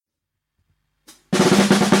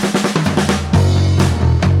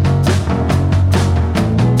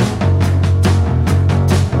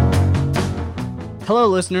Hello,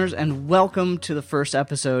 listeners, and welcome to the first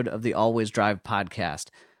episode of the AllWaysDrive Podcast.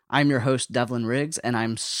 I'm your host, Devlin Riggs, and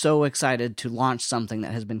I'm so excited to launch something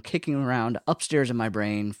that has been kicking around upstairs in my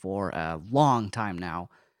brain for a long time now.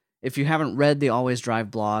 If you haven't read the AllWaysDrive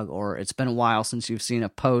blog, or it's been a while since you've seen a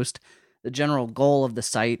post, the general goal of the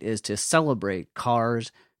site is to celebrate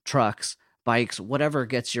cars, trucks, bikes, whatever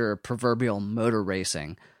gets your proverbial motor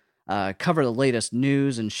racing, cover the latest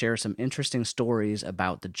news, and share some interesting stories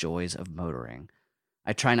about the joys of motoring.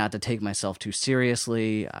 I try not to take myself too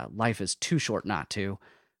seriously. Life is too short not to.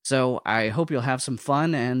 So I hope you'll have some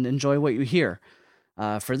fun and enjoy what you hear.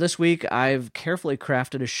 For this week, I've carefully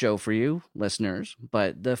crafted a show for you, listeners,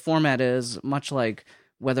 but the format is much like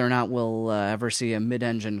whether or not we'll ever see a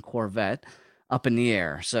mid-engine Corvette up in the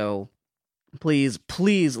air. So please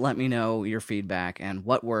let me know your feedback and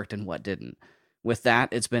what worked and what didn't. With that,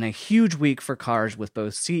 it's been a huge week for cars with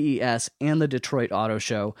both CES and the Detroit Auto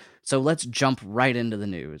Show, so let's jump right into the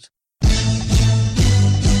news.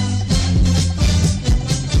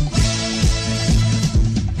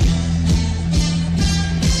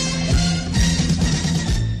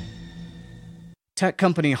 Tech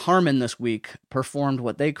company Harman this week performed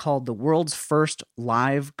what they called the world's first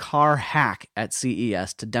live car hack at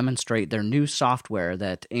CES to demonstrate their new software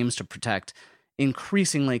that aims to protect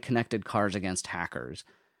increasingly connected cars against hackers.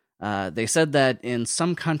 They said that in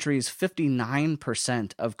some countries,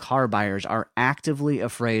 59% of car buyers are actively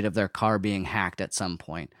afraid of their car being hacked at some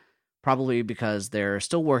point, probably because they're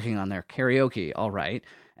still working on their karaoke, all right,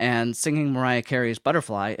 and singing Mariah Carey's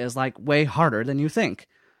Butterfly is like way harder than you think.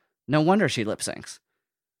 No wonder she lip syncs.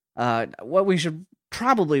 What we should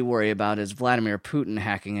probably worry about is Vladimir Putin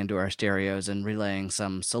hacking into our stereos and relaying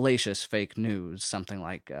some salacious fake news, something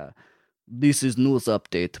like, "This is news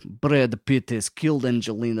update. Brad Pitt has killed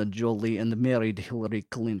Angelina Jolie and married Hillary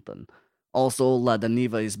Clinton. Also, Lada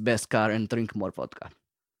Niva is best car and drink more vodka."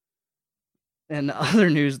 In other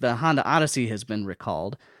news, the Honda Odyssey has been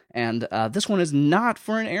recalled, and this one is not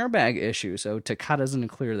for an airbag issue, so Takata's in the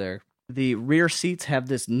clear there. The rear seats have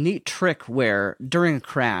this neat trick where, during a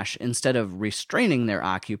crash, instead of restraining their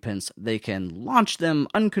occupants, they can launch them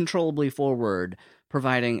uncontrollably forward,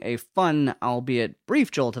 providing a fun, albeit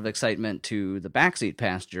brief jolt of excitement to the backseat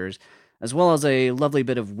passengers, as well as a lovely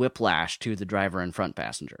bit of whiplash to the driver and front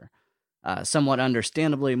passenger. Somewhat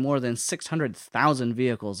understandably, more than 600,000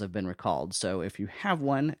 vehicles have been recalled, so if you have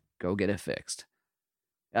one, go get it fixed.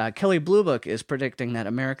 Kelley Blue Book is predicting that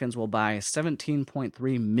Americans will buy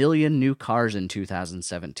 17.3 million new cars in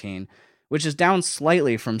 2017, which is down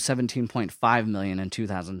slightly from 17.5 million in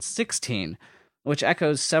 2016, which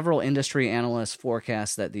echoes several industry analysts'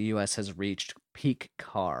 forecasts that the U.S. has reached peak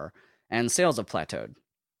car, and sales have plateaued.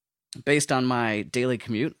 Based on my daily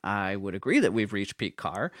commute, I would agree that we've reached peak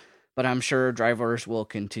car, but I'm sure drivers will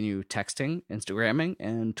continue texting, Instagramming,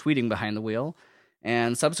 and tweeting behind the wheel,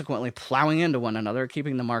 and subsequently plowing into one another,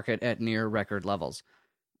 keeping the market at near record levels.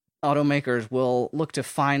 Automakers will look to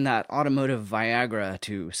find that automotive Viagra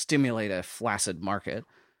to stimulate a flaccid market,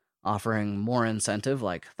 offering more incentive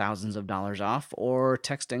like thousands of dollars off, or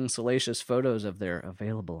texting salacious photos of their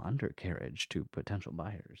available undercarriage to potential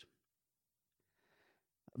buyers.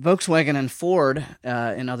 Volkswagen and Ford,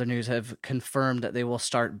 in other news, have confirmed that they will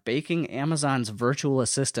start baking Amazon's virtual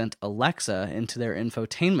assistant Alexa into their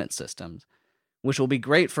infotainment systems, which will be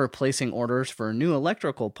great for placing orders for new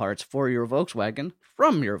electrical parts for your Volkswagen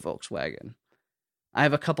from your Volkswagen. I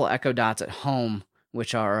have a couple Echo Dots at home,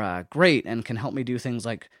 which are great and can help me do things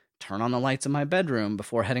like turn on the lights in my bedroom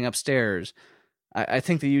before heading upstairs. I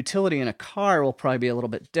think the utility in a car will probably be a little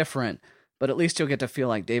bit different, but at least you'll get to feel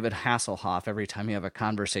like David Hasselhoff every time you have a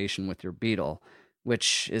conversation with your Beetle,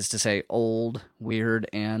 which is to say old, weird,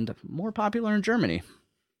 and more popular in Germany.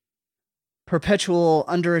 Perpetual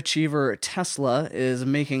underachiever Tesla is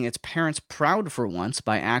making its parents proud for once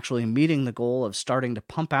by actually meeting the goal of starting to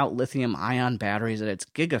pump out lithium-ion batteries at its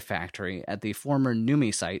Gigafactory at the former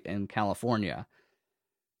NUMMI site in California.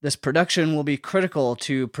 This production will be critical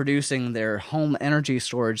to producing their home energy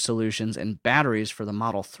storage solutions and batteries for the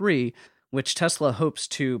Model 3, which Tesla hopes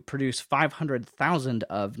to produce 500,000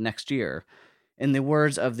 of next year. In the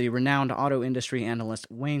words of the renowned auto industry analyst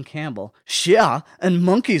Wayne Campbell, "Yeah, and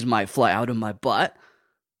monkeys might fly out of my butt."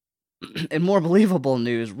 In more believable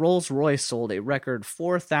news, Rolls-Royce sold a record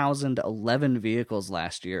 4,011 vehicles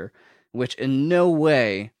last year, which in no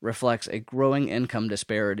way reflects a growing income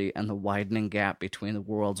disparity and the widening gap between the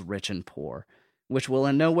world's rich and poor, which will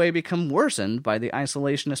in no way become worsened by the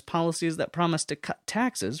isolationist policies that promise to cut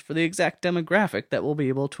taxes for the exact demographic that will be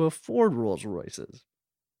able to afford Rolls-Royces.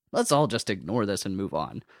 Let's all just ignore this and move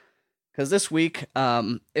on. Because this week,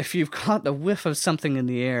 if you've caught the whiff of something in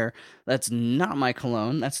the air, that's not my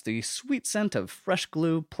cologne. That's the sweet scent of fresh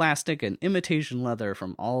glue, plastic, and imitation leather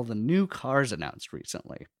from all the new cars announced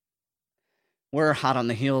recently. We're hot on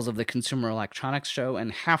the heels of the Consumer Electronics Show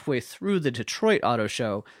and halfway through the Detroit Auto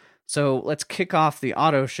Show, so let's kick off the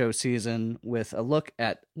auto show season with a look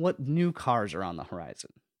at what new cars are on the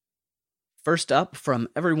horizon. First up, from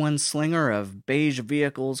everyone's slinger of beige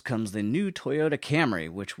vehicles comes the new Toyota Camry,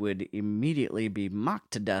 which would immediately be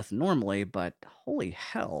mocked to death normally, but holy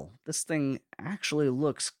hell, this thing actually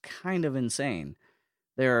looks kind of insane.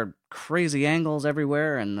 There are crazy angles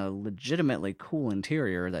everywhere and a legitimately cool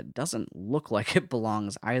interior that doesn't look like it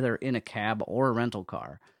belongs either in a cab or a rental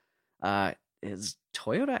car. Is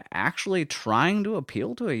Toyota actually trying to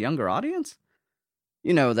appeal to a younger audience?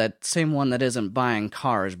 You know, that same one that isn't buying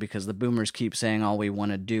cars because the boomers keep saying all we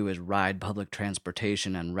want to do is ride public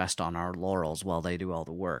transportation and rest on our laurels while they do all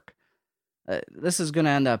the work. This is going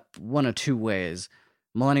to end up one of two ways.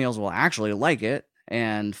 Millennials will actually like it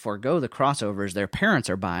and forego the crossovers their parents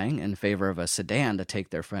are buying in favor of a sedan to take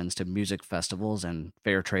their friends to music festivals and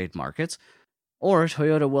fair trade markets. Or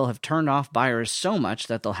Toyota will have turned off buyers so much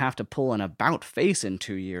that they'll have to pull an about-face in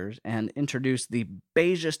 2 years and introduce the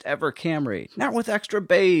beigest ever Camry, not with extra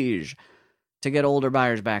beige, to get older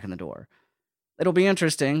buyers back in the door. It'll be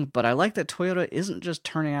interesting, but I like that Toyota isn't just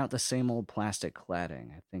turning out the same old plastic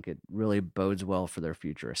cladding. I think it really bodes well for their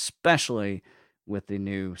future, especially with the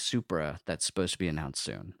new Supra that's supposed to be announced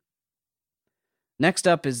soon. Next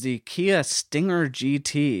up is the Kia Stinger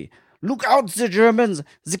GT. Look out, the Germans!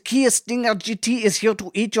 The Kia Stinger GT is here to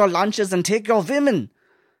eat your lunches and take your women!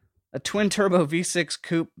 A twin-turbo V6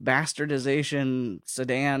 coupe bastardization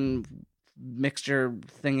sedan mixture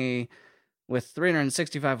thingy with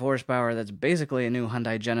 365 horsepower that's basically a new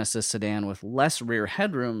Hyundai Genesis sedan with less rear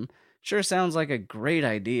headroom sure sounds like a great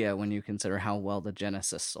idea when you consider how well the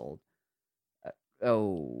Genesis sold.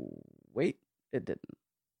 Wait, it didn't.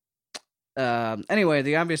 Anyway,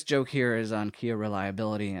 the obvious joke here is on Kia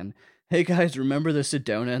reliability and, hey guys, remember the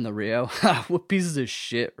Sedona and the Rio? Ha, what pieces of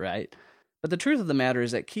shit, right? But the truth of the matter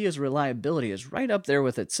is that Kia's reliability is right up there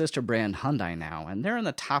with its sister brand Hyundai now, and they're in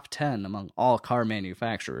the top 10 among all car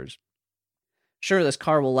manufacturers. Sure, this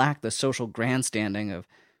car will lack the social grandstanding of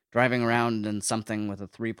driving around in something with a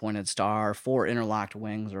 3-pointed star, 4 interlocked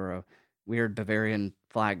wings, or a weird Bavarian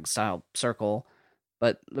flag-style circle,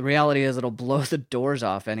 but the reality is it'll blow the doors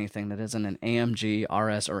off anything that isn't an AMG,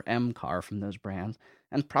 RS, or M car from those brands,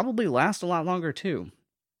 and probably last a lot longer too.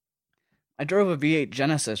 I drove a V8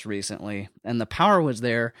 Genesis recently, and the power was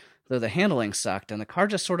there, though the handling sucked, and the car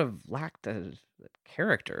just sort of lacked a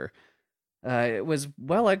character. It was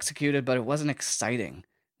well executed, but it wasn't exciting,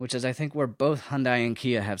 which is I think where both Hyundai and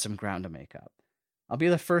Kia have some ground to make up. I'll be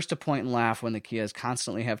the first to point and laugh when the Kias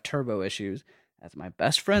constantly have turbo issues, as my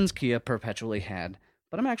best friend's Kia perpetually had,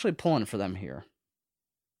 but I'm actually pulling for them here.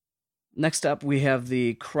 Next up, we have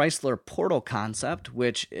the Chrysler Portal concept,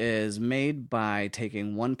 which is made by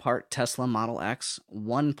taking 1 part Tesla Model X,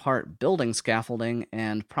 1 part building scaffolding,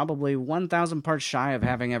 and probably 1,000 parts shy of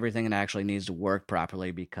having everything it actually needs to work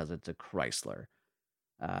properly because it's a Chrysler.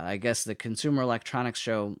 I guess the Consumer Electronics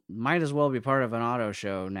Show might as well be part of an auto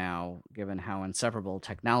show now, given how inseparable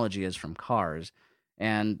technology is from cars.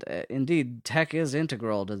 And indeed, tech is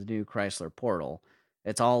integral to the new Chrysler Portal.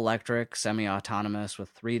 It's all electric, semi-autonomous, with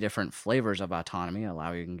 3 different flavors of autonomy,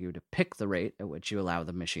 allowing you to pick the rate at which you allow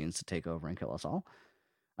the machines to take over and kill us all.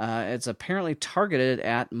 It's apparently targeted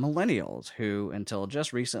at millennials, who, until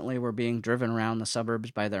just recently, were being driven around the suburbs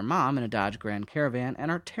by their mom in a Dodge Grand Caravan and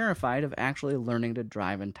are terrified of actually learning to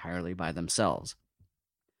drive entirely by themselves.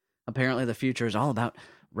 Apparently the future is all about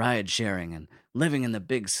ride-sharing and living in the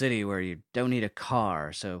big city where you don't need a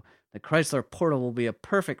car, so the Chrysler Portal will be a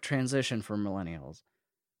perfect transition for millennials.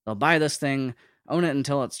 They'll buy this thing, own it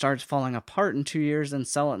until it starts falling apart in 2 years, then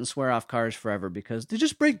sell it and swear off cars forever because they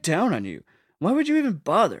just break down on you. Why would you even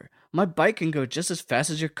bother? My bike can go just as fast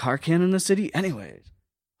as your car can in the city anyways.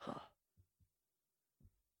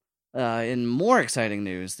 In more exciting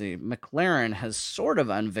news, the McLaren has sort of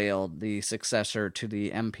unveiled the successor to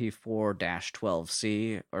the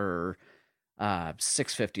MP4-12C, or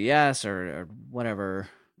 650S, or whatever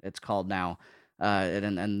it's called now.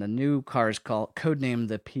 And the new car is codenamed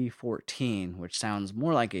the P14, which sounds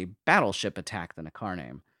more like a battleship attack than a car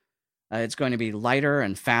name. It's going to be lighter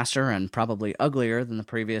and faster and probably uglier than the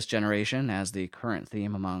previous generation, as the current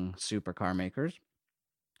theme among supercar makers.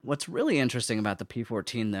 What's really interesting about the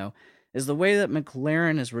P14, though, is the way that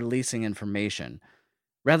McLaren is releasing information.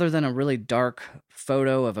 Rather than a really dark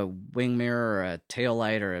photo of a wing mirror or a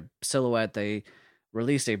taillight or a silhouette, they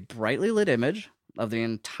released a brightly lit image, of the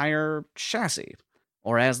entire chassis,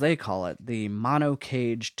 or as they call it, the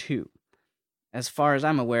monocage 2. As far as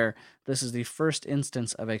I'm aware, this is the first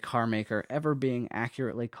instance of a car maker ever being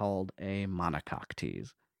accurately called a monocoque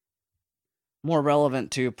tease. More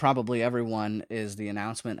relevant to probably everyone is the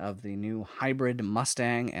announcement of the new hybrid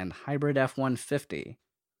Mustang and hybrid F-150.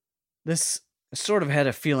 This sort of had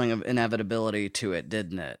a feeling of inevitability to it,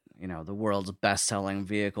 didn't it? You know, the world's best-selling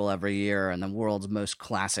vehicle every year and the world's most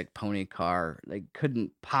classic pony car. They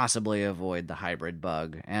couldn't possibly avoid the hybrid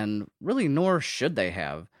bug, and really nor should they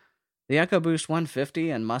have. The EcoBoost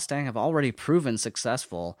 150 and Mustang have already proven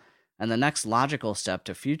successful, and the next logical step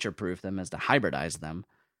to future-proof them is to hybridize them.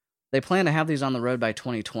 They plan to have these on the road by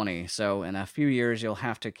 2020, so in a few years you'll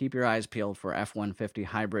have to keep your eyes peeled for F-150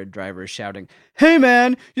 hybrid drivers shouting, "Hey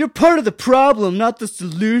man, you're part of the problem, not the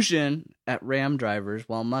solution," at Ram drivers,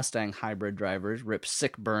 while Mustang hybrid drivers rip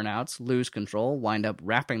sick burnouts, lose control, wind up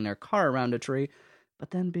wrapping their car around a tree,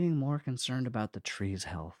 but then being more concerned about the tree's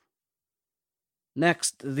health.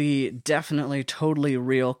 Next, the definitely totally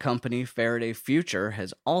real company Faraday Future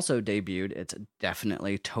has also debuted its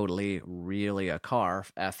definitely totally really a car,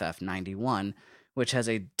 FF91, which has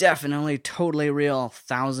a definitely totally real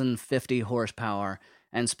 1,050 horsepower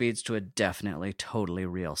and speeds to a definitely totally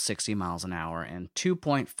real 60 miles an hour in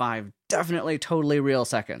 2.5 definitely totally real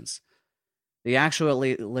seconds. The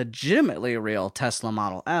actually legitimately real Tesla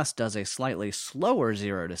Model S does a slightly slower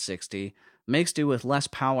 0 to 60, makes do with less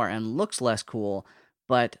power and looks less cool,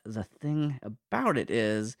 but the thing about it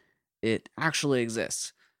is, it actually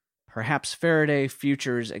exists. Perhaps Faraday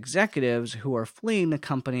Future's executives, who are fleeing the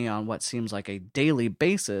company on what seems like a daily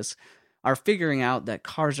basis, are figuring out that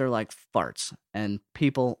cars are like farts, and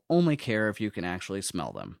people only care if you can actually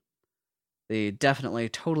smell them. The definitely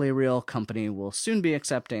totally real company will soon be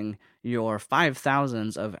accepting your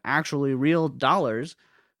 5,000s of actually real dollars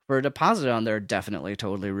for a deposit on their definitely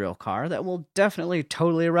totally real car that will definitely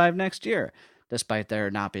totally arrive next year, despite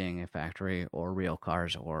there not being a factory or real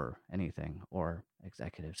cars or anything or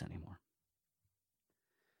executives anymore.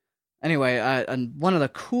 Anyway, one of the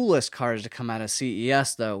coolest cars to come out of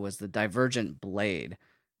CES, though, was the Divergent Blade,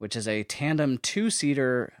 which is a tandem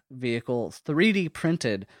two-seater vehicle 3D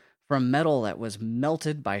printed from metal that was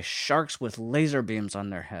melted by sharks with laser beams on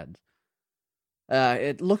their heads.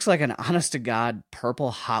 It looks like an honest-to-God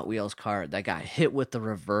purple Hot Wheels car that got hit with the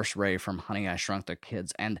reverse ray from Honey, I Shrunk the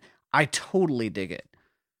Kids, and I totally dig it.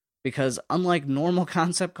 Because unlike normal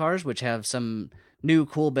concept cars, which have some new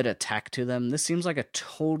cool bit of tech to them, this seems like a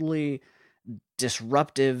totally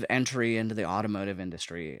disruptive entry into the automotive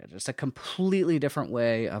industry. Just a completely different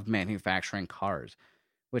way of manufacturing cars,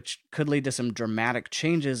 which could lead to some dramatic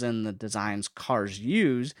changes in the designs cars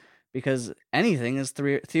use, because anything is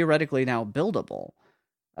theoretically now buildable.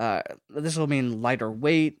 This will mean lighter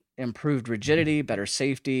weight, improved rigidity, better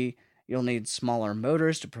safety. You'll need smaller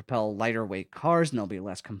motors to propel lighter weight cars, and they'll be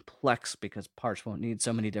less complex because parts won't need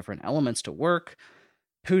so many different elements to work.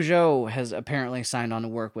 Peugeot has apparently signed on to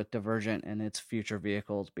work with Divergent in its future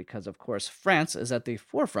vehicles because, of course, France is at the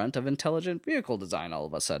forefront of intelligent vehicle design all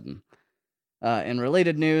of a sudden. In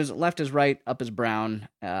related news, left is right, up is brown,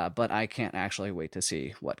 but I can't actually wait to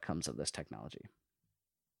see what comes of this technology.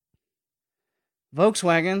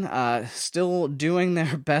 Volkswagen, still doing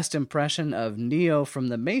their best impression of Neo from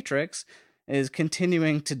The Matrix, is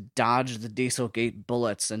continuing to dodge the Dieselgate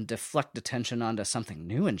bullets and deflect attention onto something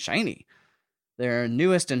new and shiny. Their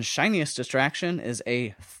newest and shiniest distraction is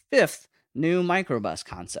a 5th new microbus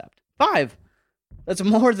concept. 5! That's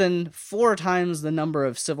more than 4 times the number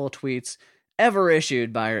of civil tweets ever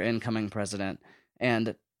issued by our incoming president,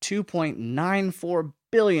 and 2.94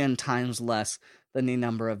 billion times less than the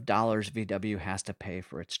number of dollars VW has to pay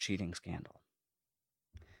for its cheating scandal.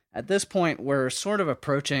 At this point, we're sort of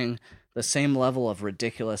approaching the same level of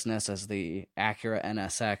ridiculousness as the Acura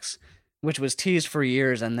NSX, which was teased for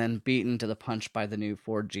years and then beaten to the punch by the new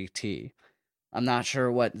Ford GT. I'm not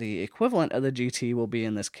sure what the equivalent of the GT will be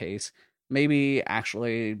in this case. Maybe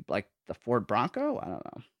actually like the Ford Bronco? I don't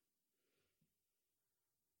know.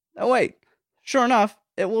 Oh wait, sure enough,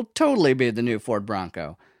 it will totally be the new Ford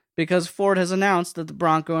Bronco, because Ford has announced that the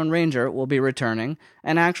Bronco and Ranger will be returning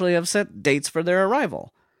and actually have set dates for their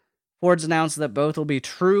arrival. Ford's announced that both will be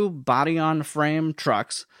true body-on-frame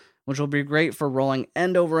trucks, which will be great for rolling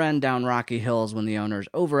end over end down rocky hills when the owners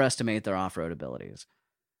overestimate their off-road abilities.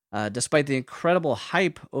 Despite the incredible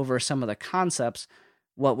hype over some of the concepts,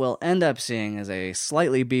 what we'll end up seeing is a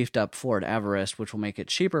slightly beefed up Ford Everest, which will make it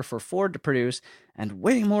cheaper for Ford to produce and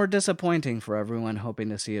way more disappointing for everyone hoping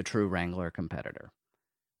to see a true Wrangler competitor.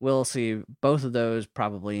 We'll see both of those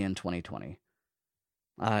probably in 2020.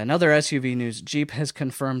 In other SUV news, Jeep has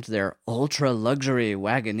confirmed their ultra-luxury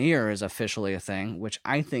Wagoneer is officially a thing, which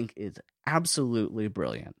I think is absolutely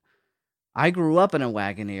brilliant. I grew up in a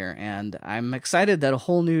Wagoneer, and I'm excited that a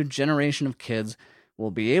whole new generation of kids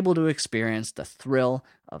will be able to experience the thrill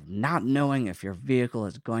of not knowing if your vehicle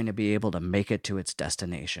is going to be able to make it to its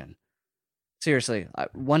destination. Seriously,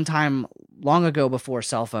 one time long ago before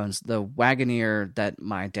cell phones, the Wagoneer that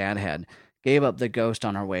my dad had gave up the ghost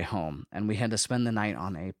on our way home, and we had to spend the night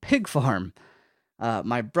on a pig farm.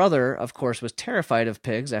 My brother, of course, was terrified of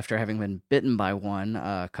pigs after having been bitten by one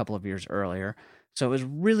a couple of years earlier, so it was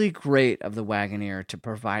really great of the Wagoneer to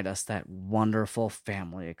provide us that wonderful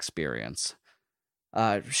family experience.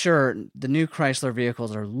 Sure, the new Chrysler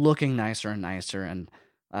vehicles are looking nicer and nicer, and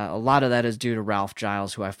a lot of that is due to Ralph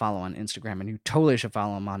Giles, who I follow on Instagram, and you totally should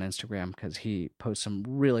follow him on Instagram because he posts some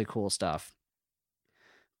really cool stuff.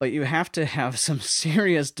 But you have to have some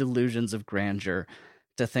serious delusions of grandeur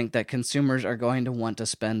to think that consumers are going to want to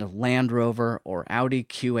spend Land Rover or Audi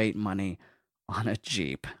Q8 money on a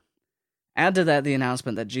Jeep. Add to that the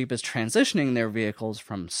announcement that Jeep is transitioning their vehicles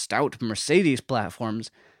from stout Mercedes platforms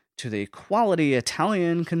to the quality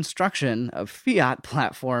Italian construction of Fiat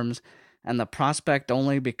platforms, and the prospect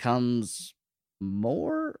only becomes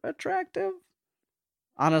more attractive?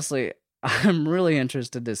 Honestly, I'm really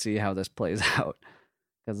interested to see how this plays out,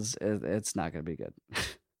 because it's not going to be good.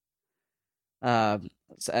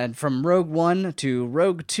 And from Rogue 1 to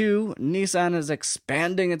Rogue 2, Nissan is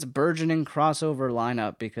expanding its burgeoning crossover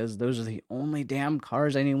lineup because those are the only damn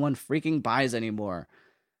cars anyone freaking buys anymore.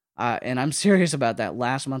 And I'm serious about that.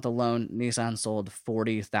 Last month alone, Nissan sold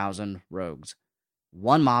 40,000 Rogues.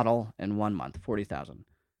 One model in 1 month, 40,000.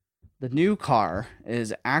 The new car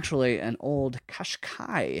is actually an old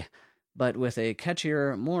Qashqai, but with a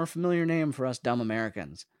catchier, more familiar name for us dumb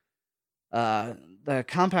Americans. The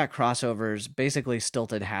compact crossovers, basically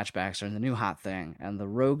stilted hatchbacks, are the new hot thing, and the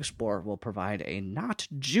Rogue Sport will provide a not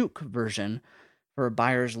juke version for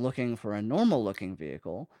buyers looking for a normal-looking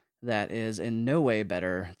vehicle that is in no way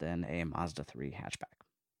better than a Mazda 3 hatchback.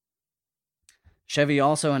 Chevy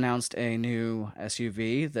also announced a new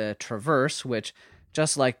SUV, the Traverse, which,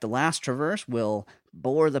 just like the last Traverse, will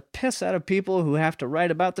bore the piss out of people who have to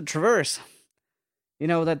write about the Traverse. You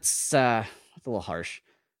know, that's a little harsh.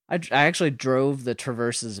 I actually drove the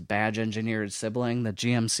Traverse's badge-engineered sibling, the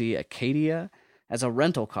GMC Acadia, as a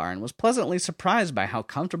rental car and was pleasantly surprised by how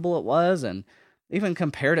comfortable it was, and even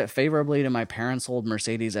compared it favorably to my parents' old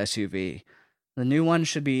Mercedes SUV. The new one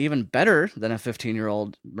should be even better than a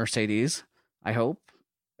 15-year-old Mercedes, I hope.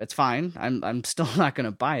 It's fine. I'm still not going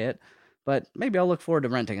to buy it, but maybe I'll look forward to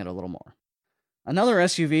renting it a little more. Another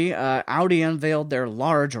SUV, Audi unveiled their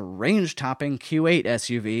large, range-topping Q8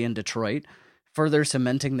 SUV in Detroit, further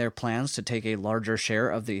cementing their plans to take a larger share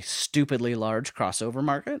of the stupidly large crossover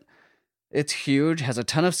market. It's huge, has a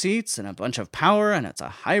ton of seats and a bunch of power, and it's a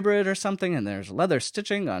hybrid or something, and there's leather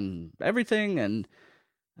stitching on everything, and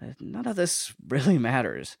none of this really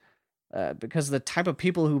matters. Because the type of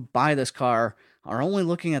people who buy this car are only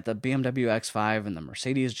looking at the BMW X5 and the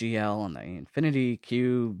Mercedes GL and the Infiniti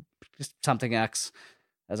Q something X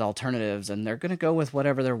as alternatives, and they're going to go with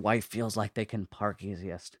whatever their wife feels like they can park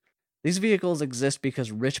easiest. These vehicles exist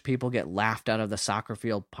because rich people get laughed out of the soccer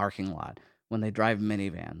field parking lot when they drive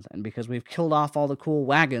minivans, and because we've killed off all the cool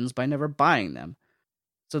wagons by never buying them.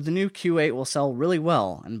 So the new Q8 will sell really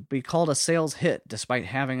well and be called a sales hit despite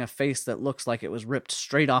having a face that looks like it was ripped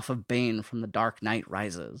straight off of Bane from The Dark Knight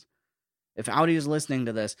Rises. If Audi is listening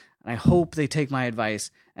to this, and I hope they take my advice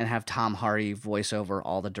and have Tom Hardy voice over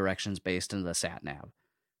all the directions based into the sat-nav.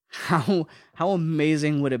 How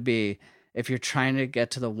amazing would it be if you're trying to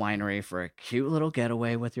get to the winery for a cute little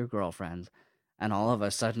getaway with your girlfriend, and all of a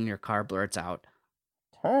sudden your car blurts out,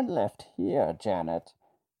 "Turn left here, Janet.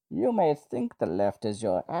 You may think the left is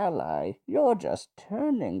your ally. You're just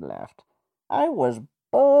turning left. I was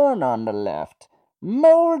born on the left,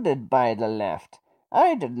 molded by the left.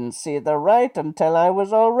 I didn't see the right until I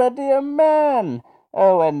was already a man.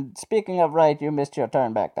 Oh, and speaking of right, you missed your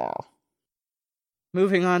turn back there."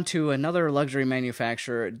 Moving on to another luxury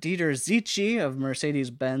manufacturer, Dieter Zitsche of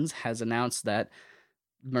Mercedes-Benz has announced that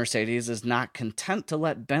Mercedes is not content to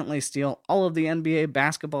let Bentley steal all of the NBA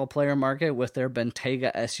basketball player market with their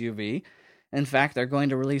Bentayga SUV. In fact, they're going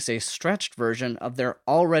to release a stretched version of their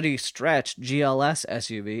already stretched GLS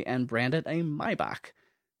SUV and brand it a Maybach,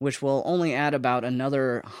 which will only add about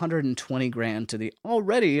another $120,000 to the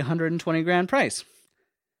already $120,000 price.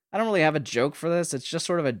 I don't really have a joke for this. It's just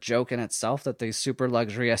sort of a joke in itself that these super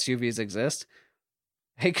luxury SUVs exist.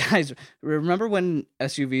 Hey guys, remember when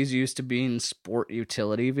SUVs used to be in sport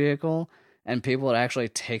utility vehicle? and people would actually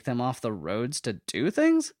take them off the roads to do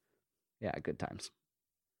things? Yeah, good times.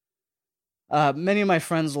 Many of my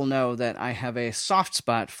friends will know that I have a soft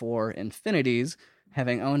spot for Infinities,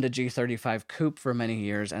 having owned a G35 coupe for many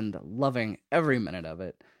years and loving every minute of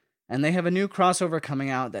it. And they have a new crossover coming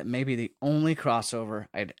out that may be the only crossover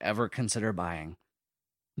I'd ever consider buying,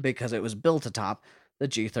 because it was built atop the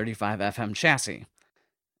G35 FM chassis.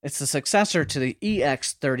 It's the successor to the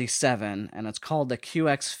EX37, and it's called the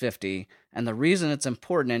QX50, and the reason it's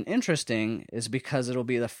important and interesting is because it'll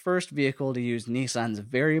be the first vehicle to use Nissan's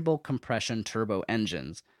variable compression turbo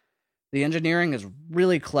engines. The engineering is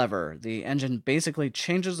really clever. The engine basically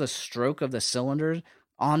changes the stroke of the cylinders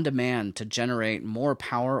on demand to generate more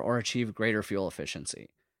power or achieve greater fuel efficiency.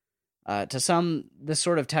 To some, this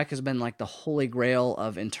sort of tech has been like the holy grail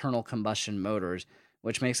of internal combustion motors,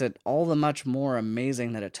 which makes it all the much more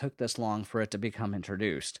amazing that it took this long for it to become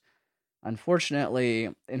introduced. Unfortunately,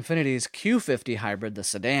 Infinity's Q50 hybrid, the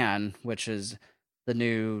sedan, which is the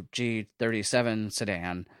new G37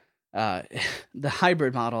 sedan, the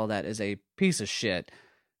hybrid model that is a piece of shit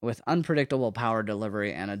with unpredictable power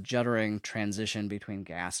delivery and a juddering transition between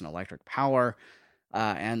gas and electric power,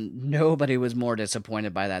 and nobody was more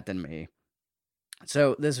disappointed by that than me.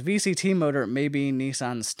 So this VCT motor may be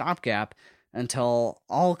Nissan's stopgap until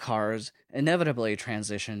all cars inevitably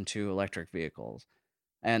transition to electric vehicles.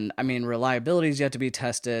 And, I mean, reliability is yet to be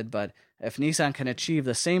tested, but if Nissan can achieve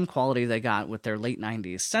the same quality they got with their late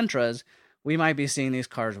 90s Sentras, we might be seeing these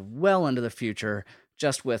cars well into the future,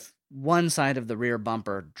 just with one side of the rear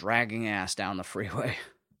bumper dragging ass down the freeway.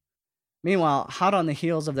 Meanwhile, hot on the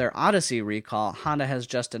heels of their Odyssey recall, Honda has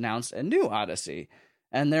just announced a new Odyssey,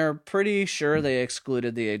 and they're pretty sure they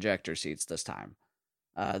excluded the ejector seats this time.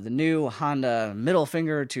 The new Honda middle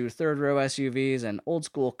finger to third-row SUVs and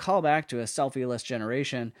old-school callback to a selfie-less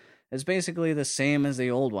generation is basically the same as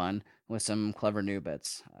the old one, with some clever new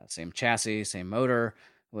bits. Same chassis, same motor,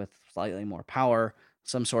 with slightly more power,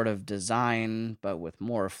 some sort of design, but with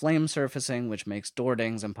more flame surfacing, which makes door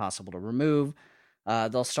dings impossible to remove.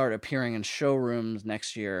 They'll start appearing in showrooms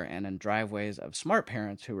next year and in driveways of smart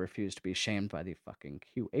parents who refuse to be shamed by the fucking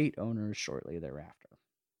Q8 owners shortly thereafter.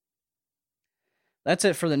 That's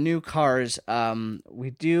it for the new cars.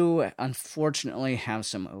 We do, unfortunately, have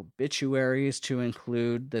some obituaries to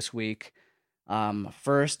include this week.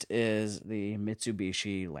 First is the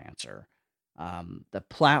Mitsubishi Lancer. The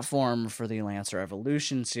platform for the Lancer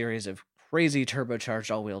Evolution series of crazy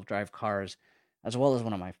turbocharged all-wheel drive cars, as well as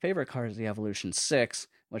one of my favorite cars, the Evolution 6,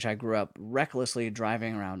 which I grew up recklessly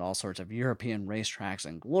driving around all sorts of European racetracks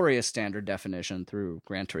in glorious standard definition through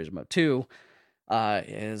Gran Turismo 2.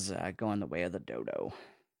 Is going the way of the dodo.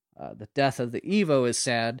 The death of the Evo is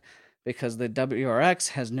sad because the WRX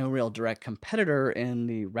has no real direct competitor in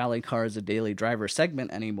the rally cars a daily driver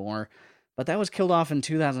segment anymore, but that was killed off in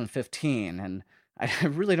 2015, and I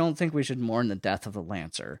really don't think we should mourn the death of the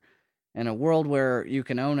Lancer. In a world where you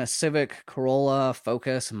can own a Civic, Corolla,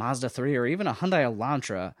 Focus, Mazda 3, or even a Hyundai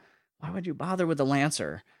Elantra, why would you bother with the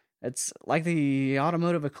Lancer? It's like the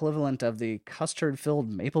automotive equivalent of the custard-filled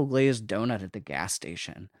maple-glazed donut at the gas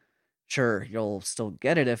station. Sure, you'll still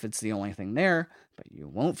get it if it's the only thing there, but you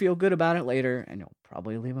won't feel good about it later, and you'll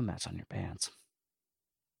probably leave a mess on your pants.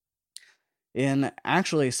 In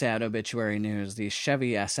actually sad obituary news, the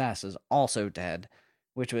Chevy SS is also dead,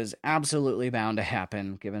 which was absolutely bound to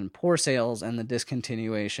happen given poor sales and the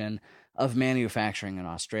discontinuation of manufacturing in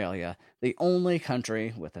Australia, the only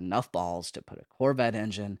country with enough balls to put a Corvette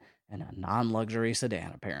engine in a non-luxury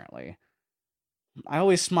sedan, apparently. I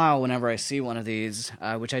always smile whenever I see one of these,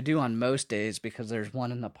 which I do on most days because there's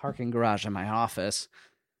one in the parking garage in my office.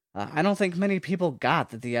 I don't think many people got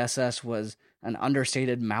that the SS was an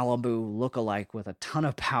understated Malibu look-alike with a ton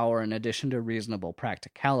of power in addition to reasonable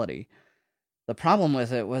practicality. The problem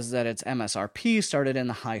with it was that its MSRP started in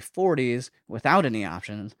the high 40s without any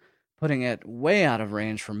options, putting it way out of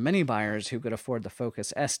range for many buyers who could afford the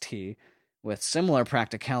Focus ST with similar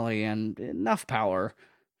practicality and enough power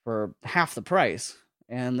for half the price.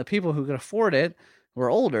 And the people who could afford it were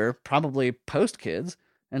older, probably post-kids,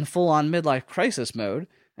 in full-on midlife crisis mode,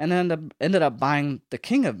 and ended up buying the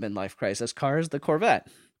king of midlife crisis cars, the Corvette.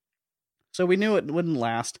 So we knew it wouldn't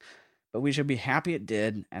last, but we should be happy it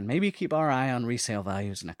did, and maybe keep our eye on resale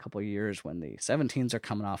values in a couple years when the 17s are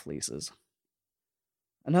coming off leases.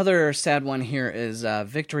 Another sad one here is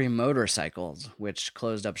Victory Motorcycles, which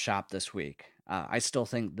closed up shop this week. I still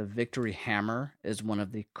think the Victory Hammer is one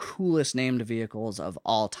of the coolest named vehicles of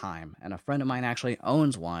all time, and a friend of mine actually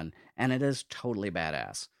owns one, and it is totally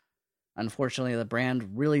badass. Unfortunately, the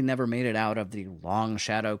brand really never made it out of the long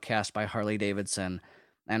shadow cast by Harley-Davidson,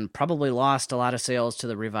 and probably lost a lot of sales to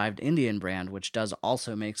the revived Indian brand, which does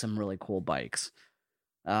also make some really cool bikes.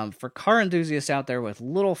 For car enthusiasts out there with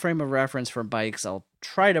little frame of reference for bikes, I'll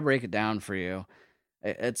try to break it down for you.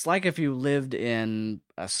 It's like if you lived in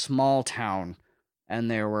a small town and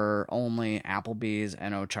there were only Applebee's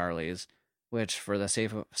and O'Charlie's, which for the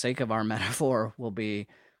sake of our metaphor will be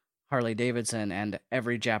Harley Davidson and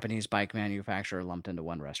every Japanese bike manufacturer lumped into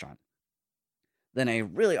one restaurant. Then a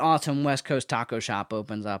really awesome West Coast taco shop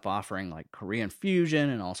opens up offering like Korean fusion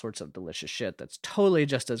and all sorts of delicious shit that's totally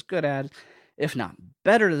just as good as, if not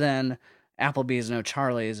better than, Applebee's and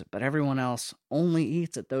O'Charlie's, but everyone else only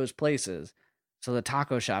eats at those places, so the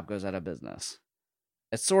taco shop goes out of business.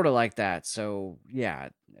 It's sort of like that, so yeah,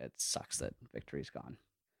 it sucks that victory's gone.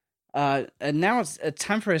 And now it's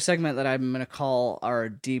time for a segment that I'm going to call our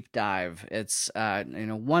deep dive. It's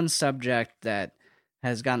one subject that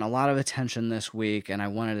has gotten a lot of attention this week, and I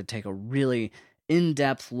wanted to take a really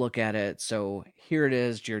in-depth look at it, so here it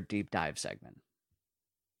is, your deep dive segment.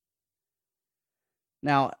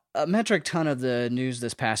 Now, a metric ton of the news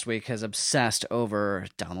this past week has obsessed over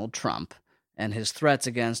Donald Trump and his threats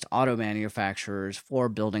against auto manufacturers for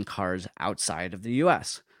building cars outside of the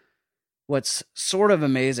U.S. What's sort of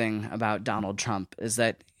amazing about Donald Trump is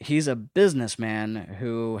that he's a businessman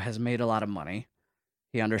who has made a lot of money.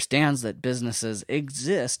 He understands that businesses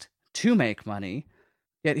exist to make money,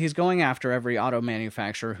 yet he's going after every auto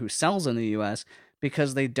manufacturer who sells in the U.S.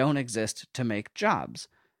 because they don't exist to make jobs.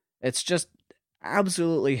 It's just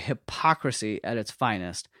absolutely hypocrisy at its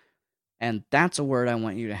finest, and that's a word I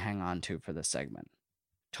want you to hang on to for this segment.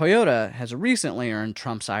 Toyota has recently earned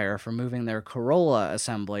Trump's ire for moving their Corolla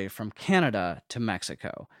assembly from Canada to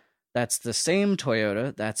Mexico. That's the same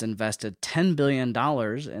Toyota that's invested $10 billion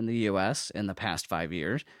in the U.S. in the past 5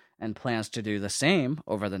 years and plans to do the same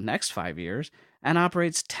over the next 5 years and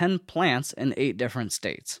operates 10 plants in 8 different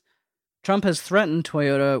states. Trump has threatened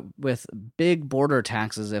Toyota with big border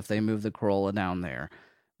taxes if they move the Corolla down there.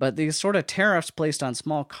 But these sort of tariffs placed on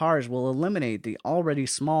small cars will eliminate the already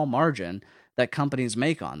small margin that companies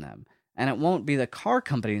make on them. And it won't be the car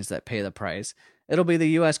companies that pay the price. It'll be the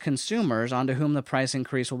U.S. consumers onto whom the price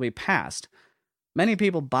increase will be passed. Many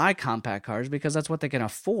people buy compact cars because that's what they can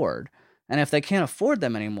afford. And if they can't afford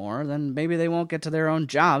them anymore, then maybe they won't get to their own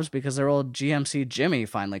jobs because their old GMC Jimmy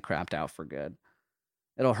finally crapped out for good.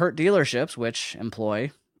 It'll hurt dealerships, which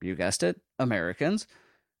employ, you guessed it, Americans.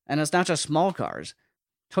 And it's not just small cars.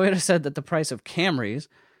 Toyota said that the price of Camrys,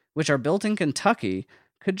 which are built in Kentucky,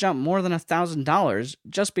 could jump more than $1,000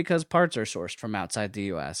 just because parts are sourced from outside the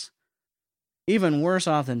U.S. Even worse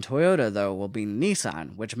off than Toyota, though, will be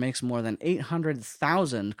Nissan, which makes more than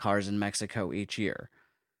 800,000 cars in Mexico each year.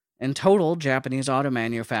 In total, Japanese auto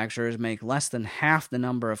manufacturers make less than half the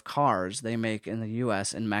number of cars they make in the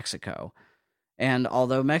U.S. and Mexico. And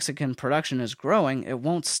although Mexican production is growing, it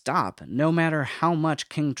won't stop, no matter how much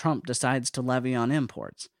King Trump decides to levy on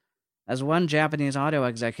imports. As one Japanese auto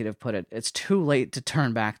executive put it, it's too late to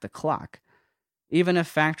turn back the clock. Even if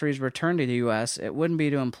factories return to the U.S., it wouldn't be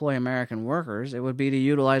to employ American workers, it would be to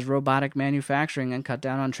utilize robotic manufacturing and cut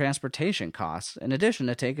down on transportation costs, in addition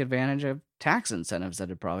to take advantage of tax incentives that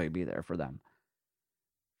would probably be there for them.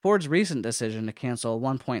 Ford's recent decision to cancel a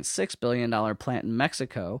 $1.6 billion plant in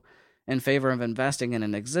Mexico in favor of investing in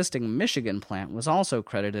an existing Michigan plant was also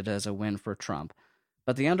credited as a win for Trump,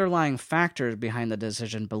 but the underlying factors behind the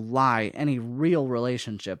decision belie any real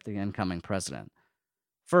relationship to the incoming president.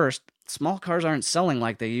 First, small cars aren't selling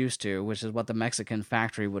like they used to, which is what the Mexican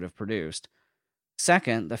factory would have produced.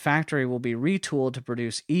 Second, the factory will be retooled to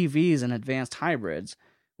produce EVs and advanced hybrids,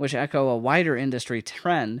 which echo a wider industry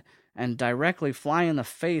trend and directly fly in the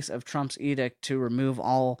face of Trump's edict to remove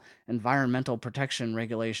all environmental protection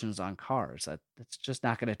regulations on cars. That's just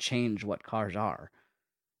not going to change what cars are.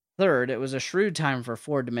 Third, it was a shrewd time for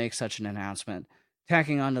Ford to make such an announcement,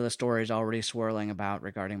 tacking onto the stories already swirling about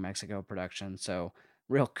regarding Mexico production, so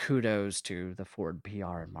real kudos to the Ford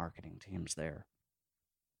PR and marketing teams there.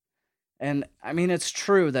 And, I mean, it's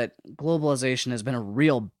true that globalization has been a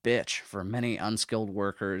real bitch for many unskilled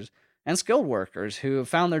workers and skilled workers who have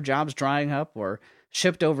found their jobs drying up or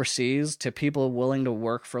shipped overseas to people willing to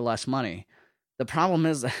work for less money. The problem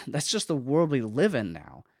is that that's just the world we live in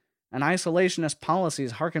now. And isolationist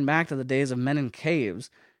policies harken back to the days of men in caves,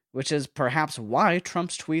 which is perhaps why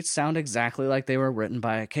Trump's tweets sound exactly like they were written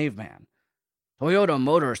by a caveman. Toyota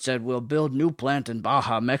Motor said we'll build new plant in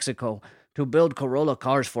Baja, Mexico to build Corolla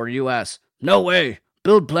cars for U.S. No way!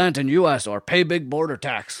 Build plant in U.S. or pay big border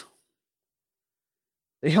tax.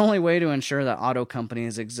 The only way to ensure that auto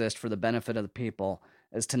companies exist for the benefit of the people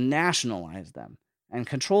is to nationalize them and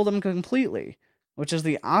control them completely, which is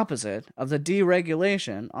the opposite of the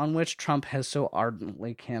deregulation on which Trump has so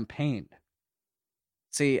ardently campaigned.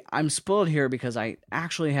 See, I'm spoiled here because I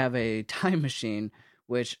actually have a time machine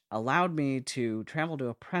which allowed me to travel to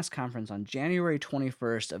a press conference on January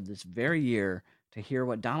 21st of this very year to hear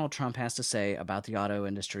what Donald Trump has to say about the auto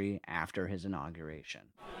industry after his inauguration.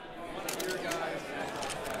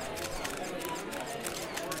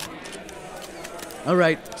 All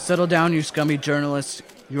right, settle down, you scummy journalists.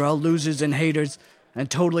 You're all losers and haters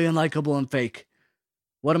and totally unlikable and fake.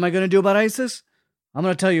 What am I going to do about ISIS? I'm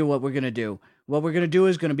going to tell you what we're going to do. What we're going to do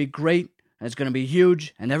is going to be great, and it's going to be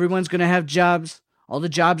huge, and everyone's going to have jobs. All the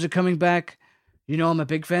jobs are coming back. You know, I'm a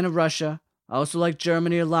big fan of Russia. I also like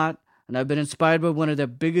Germany a lot, and I've been inspired by one of their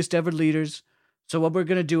biggest ever leaders. So what we're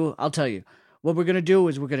going to do, I'll tell you. What we're going to do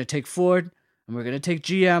is we're going to take Ford, and we're going to take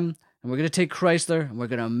GM, and we're going to take Chrysler, and we're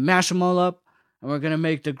going to mash them all up, and we're going to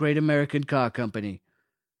make the great American car company.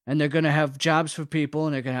 And they're going to have jobs for people,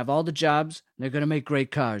 and they're going to have all the jobs, and they're going to make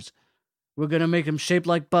great cars. We're going to make them shaped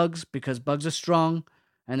like bugs, because bugs are strong,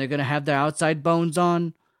 and they're going to have their outside bones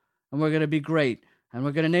on, and we're going to be great. And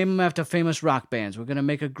we're going to name them after famous rock bands. We're going to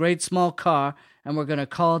make a great small car, and we're going to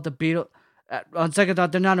call it the Beatles. On second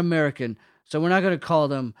thought, they're not American, so we're not going to call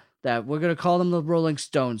them that. We're going to call them the Rolling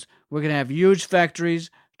Stones. We're going to have huge factories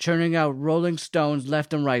churning out Rolling Stones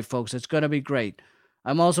left and right, folks. It's going to be great.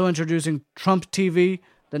 I'm also introducing Trump TV,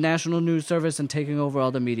 the national news service, and taking over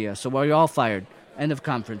all the media. So we're all fired. End of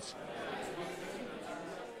conference.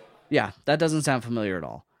 Yeah, that doesn't sound familiar at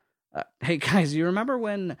all. Hey, guys, you remember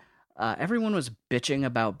when everyone was bitching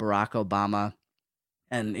about Barack Obama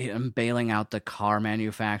and him bailing out the car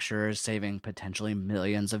manufacturers, saving potentially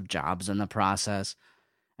millions of jobs in the process?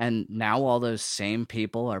 And now all those same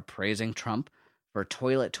people are praising Trump for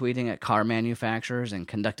toilet tweeting at car manufacturers and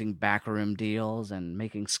conducting backroom deals and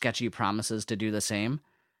making sketchy promises to do the same.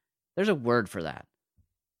 There's a word for that.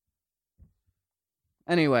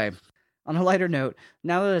 Anyway, on a lighter note,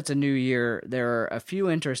 now that it's a new year, there are a few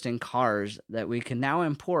interesting cars that we can now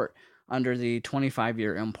import under the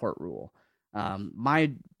 25-year import rule.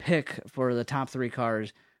 My pick for the top 3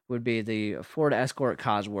 cars would be the Ford Escort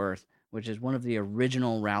Cosworth, which is one of the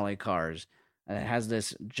original rally cars. It has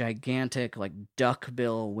this gigantic, like,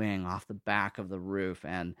 duckbill wing off the back of the roof,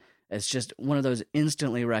 and it's just one of those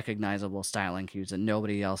instantly recognizable styling cues that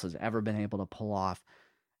nobody else has ever been able to pull off.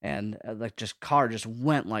 And car just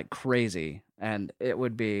went like crazy, and it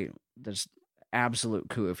would be just absolute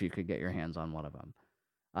coup if you could get your hands on one of them.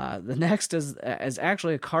 The next is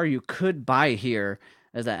actually a car you could buy here,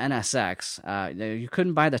 as the NSX. You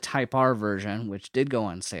couldn't buy the Type R version, which did go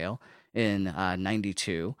on sale in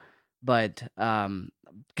 92, but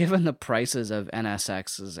given the prices of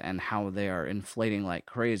NSXs and how they are inflating like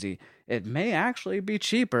crazy, it may actually be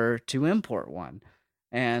cheaper to import one.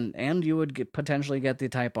 And you would potentially get the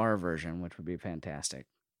Type R version, which would be fantastic.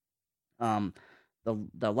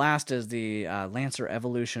 The last is the Lancer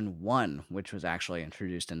Evolution 1, which was actually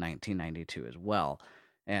introduced in 1992 as well.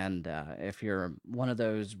 And if you're one of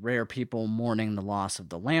those rare people mourning the loss of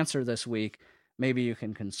the Lancer this week, maybe you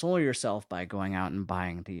can console yourself by going out and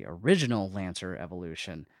buying the original Lancer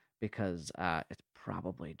Evolution, because it's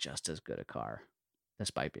probably just as good a car,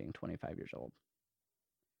 despite being 25 years old.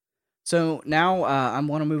 So now I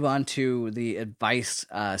want to move on to the advice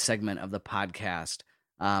segment of the podcast,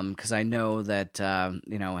 because I know that,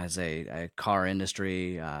 as a car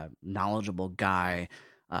industry knowledgeable guy,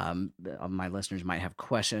 my listeners might have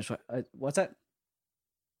questions. What's that?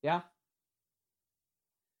 Yeah?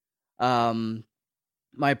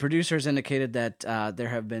 My producers indicated that there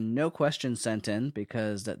have been no questions sent in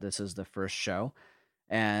because that this is the first show.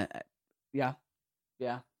 And yeah.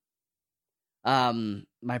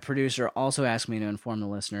 My producer also asked me to inform the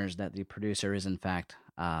listeners that the producer is in fact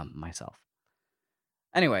myself.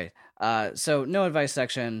 Anyway, so no advice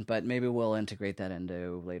section, but maybe we'll integrate that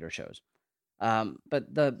into later shows.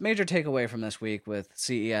 But the major takeaway from this week with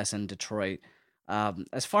CES in Detroit,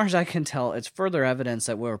 as far as I can tell, it's further evidence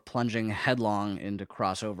that we're plunging headlong into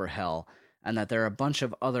crossover hell, and that there are a bunch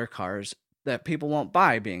of other cars that people won't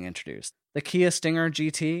buy being introduced. The Kia Stinger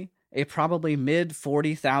GT, a probably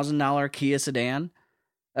mid-$40,000 Kia sedan.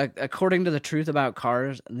 According to the Truth About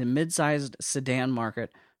Cars, the mid-sized sedan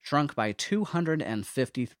market shrunk by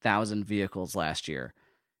 250,000 vehicles last year.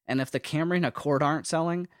 And if the Camry and Accord aren't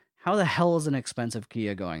selling, how the hell is an expensive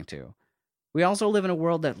Kia going to? We also live in a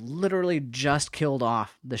world that literally just killed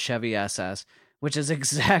off the Chevy SS, which is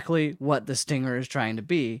exactly what the Stinger is trying to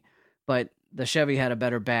be, but the Chevy had a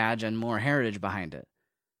better badge and more heritage behind it.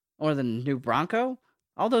 Or the new Bronco?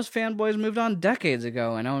 All those fanboys moved on decades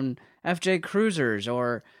ago and own FJ Cruisers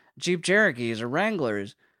or Jeep Cherokees or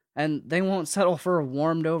Wranglers. And they won't settle for a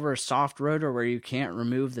warmed-over soft rotor where you can't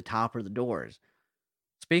remove the top or the doors.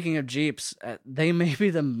 Speaking of Jeeps, they may be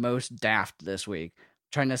the most daft this week,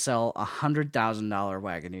 trying to sell a $100,000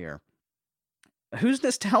 Wagoneer. Whose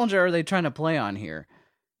nostalgia are they trying to play on here?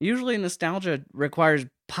 Usually nostalgia requires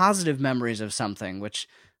positive memories of something, which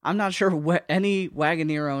I'm not sure any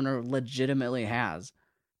Wagoneer owner legitimately has.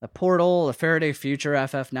 The Portal, the Faraday Future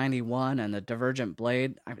FF91, and the Divergent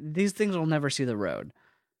Blade, these things will never see the road.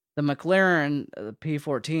 The McLaren the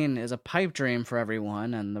P14 is a pipe dream for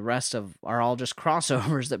everyone, and the rest are all just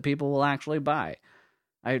crossovers that people will actually buy.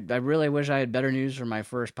 I really wish I had better news for my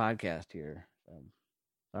first podcast here. So,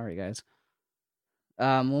 sorry, guys.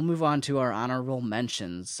 We'll move on to our honorable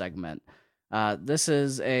mentions segment. This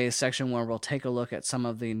is a section where we'll take a look at some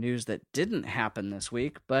of the news that didn't happen this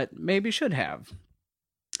week, but maybe should have.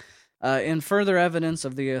 In further evidence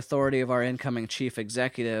of the authority of our incoming chief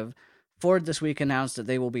executive, Ford this week announced that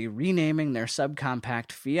they will be renaming their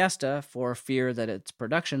subcompact Fiesta for fear that its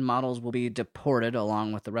production models will be deported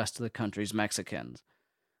along with the rest of the country's Mexicans.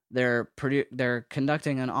 They're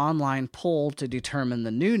conducting an online poll to determine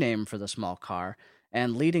the new name for the small car,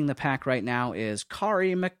 and leading the pack right now is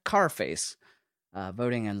Kari McCarface.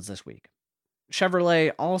 Voting ends this week.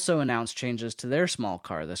 Chevrolet also announced changes to their small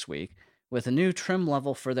car this week, with a new trim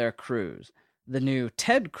level for their Cruze. The new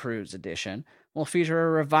Ted Cruz edition will feature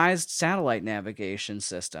a revised satellite navigation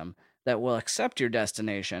system that will accept your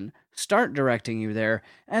destination, start directing you there,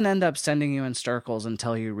 and end up sending you in circles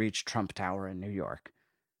until you reach Trump Tower in New York.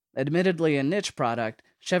 Admittedly a niche product,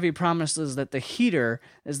 Chevy promises that the heater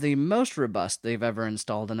is the most robust they've ever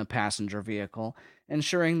installed in a passenger vehicle,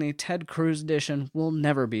 ensuring the Ted Cruz edition will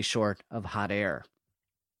never be short of hot air.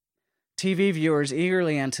 TV viewers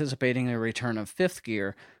eagerly anticipating the return of Fifth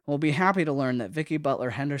Gear will be happy to learn that Vicky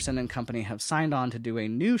Butler Henderson and company have signed on to do a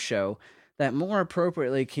new show that more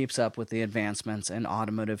appropriately keeps up with the advancements in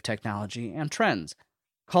automotive technology and trends.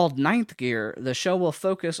 Called Ninth Gear, the show will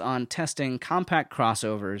focus on testing compact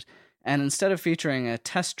crossovers, and instead of featuring a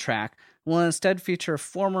test track, will instead feature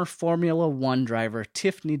former Formula One driver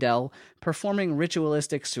Tiff Needell performing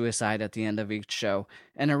ritualistic suicide at the end of each show,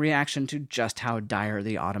 in a reaction to just how dire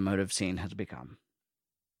the automotive scene has become.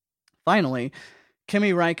 Finally,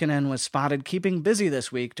 Kimi Räikkönen was spotted keeping busy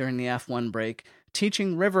this week during the F1 break,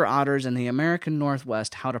 teaching river otters in the American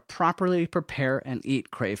Northwest how to properly prepare and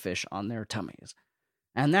eat crayfish on their tummies.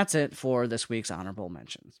 And that's it for this week's honorable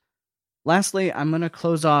mentions. Lastly, I'm going to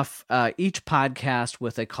close off each podcast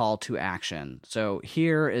with a call to action. So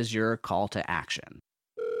here is your call to action.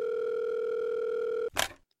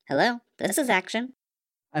 Hello, this is Action.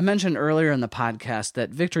 I mentioned earlier in the podcast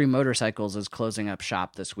that Victory Motorcycles is closing up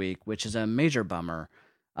shop this week, which is a major bummer.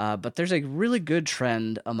 But there's a really good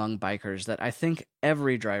trend among bikers that I think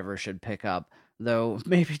every driver should pick up, though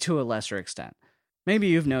maybe to a lesser extent. Maybe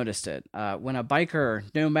you've noticed it. When a biker,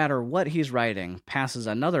 no matter what he's riding, passes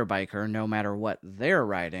another biker, no matter what they're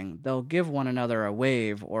riding, they'll give one another a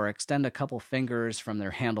wave or extend a couple fingers from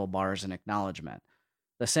their handlebars in acknowledgement.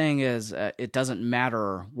 The saying is, it doesn't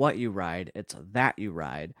matter what you ride, it's that you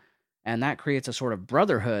ride. And that creates a sort of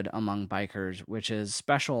brotherhood among bikers, which is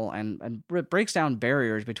special and breaks down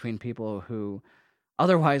barriers between people who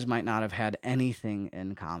otherwise might not have had anything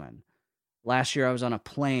in common. Last year, I was on a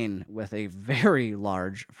plane with a very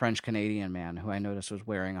large French-Canadian man who I noticed was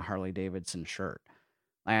wearing a Harley-Davidson shirt.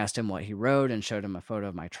 I asked him what he rode and showed him a photo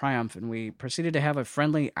of my Triumph, and we proceeded to have a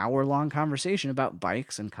friendly hour-long conversation about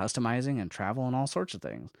bikes and customizing and travel and all sorts of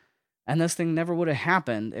things. And this thing never would have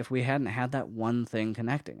happened if we hadn't had that one thing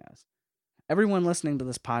connecting us. Everyone listening to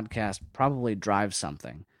this podcast probably drives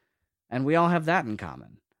something, and we all have that in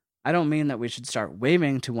common. I don't mean that we should start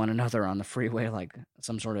waving to one another on the freeway like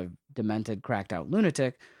some sort of demented, cracked-out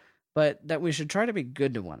lunatic, but that we should try to be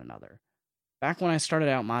good to one another. Back when I started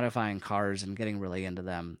out modifying cars and getting really into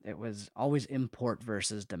them, it was always import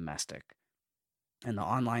versus domestic. And the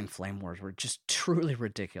online flame wars were just truly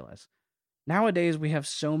ridiculous. Nowadays, we have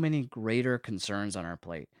so many greater concerns on our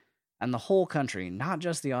plate, and the whole country, not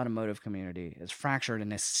just the automotive community, is fractured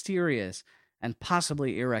in a serious and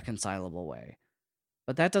possibly irreconcilable way.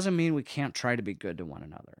 But that doesn't mean we can't try to be good to one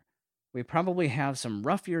another. We probably have some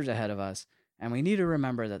rough years ahead of us, and we need to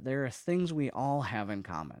remember that there are things we all have in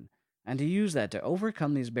common, and to use that to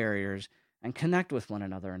overcome these barriers and connect with one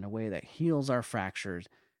another in a way that heals our fractures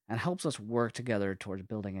and helps us work together towards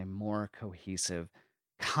building a more cohesive,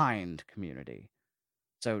 kind community.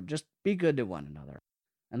 So just be good to one another.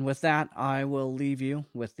 And with that, I will leave you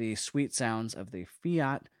with the sweet sounds of the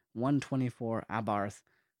Fiat 124 Abarth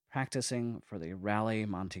practicing for the Rally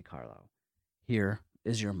Monte Carlo. Here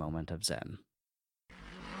is your moment of Zen.